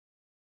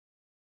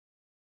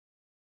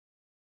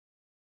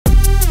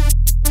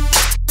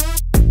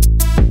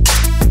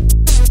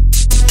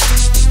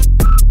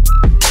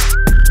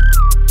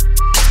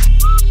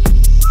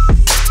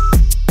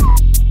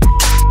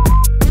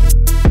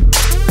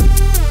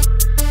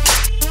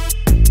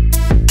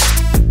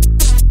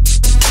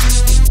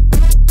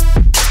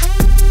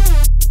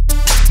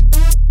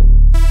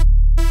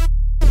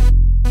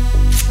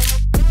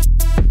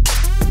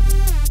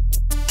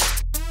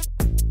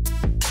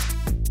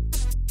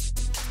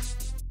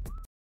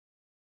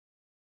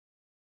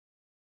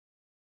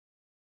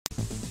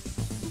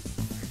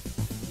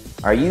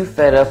Are you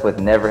fed up with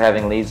never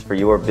having leads for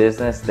your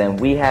business? Then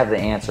we have the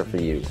answer for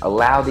you.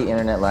 Allow the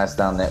Internet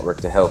Lifestyle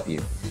Network to help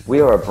you.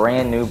 We are a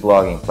brand new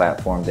blogging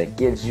platform that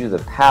gives you the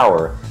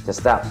power to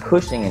stop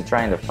pushing and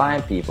trying to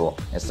find people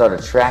and start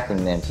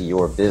attracting them to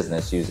your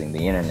business using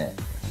the internet.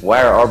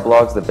 Why are our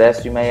blogs the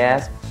best, you may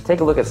ask? Take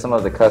a look at some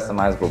of the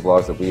customizable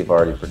blogs that we've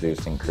already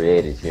produced and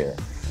created here.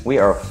 We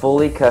are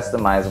fully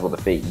customizable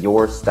to fit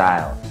your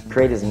style.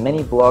 Create as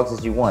many blogs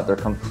as you want. They're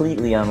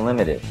completely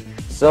unlimited.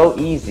 So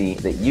easy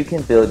that you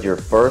can build your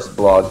first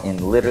blog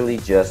in literally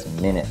just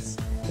minutes.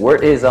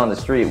 Word is on the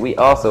street, we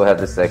also have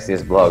the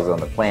sexiest blogs on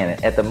the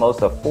planet at the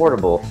most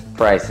affordable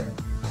pricing.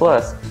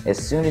 Plus, as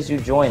soon as you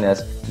join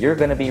us, you're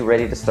going to be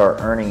ready to start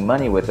earning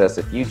money with us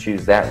if you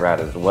choose that route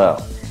as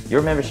well.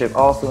 Your membership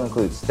also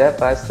includes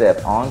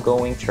step-by-step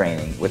ongoing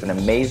training with an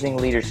amazing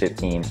leadership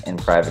team and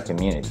private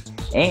community.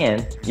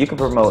 And you can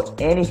promote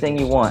anything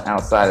you want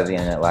outside of the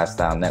Internet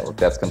Lifestyle Network.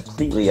 That's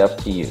completely up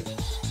to you.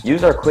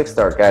 Use our quick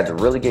start guide to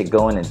really get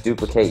going and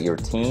duplicate your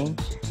team.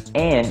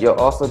 And you'll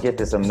also get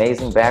this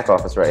amazing back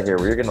office right here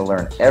where you're going to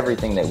learn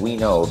everything that we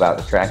know about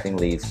attracting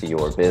leads to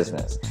your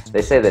business.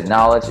 They say that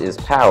knowledge is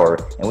power,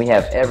 and we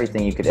have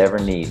everything you could ever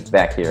need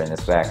back here in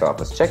this back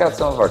office. Check out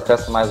some of our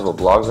customizable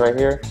blogs right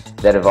here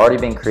that have already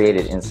been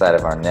created inside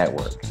of our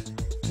network.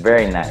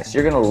 Very nice.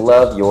 You're going to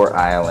love your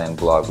ILN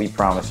blog. We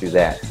promise you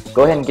that.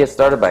 Go ahead and get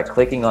started by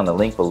clicking on the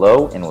link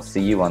below, and we'll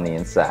see you on the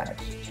inside.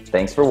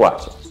 Thanks for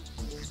watching.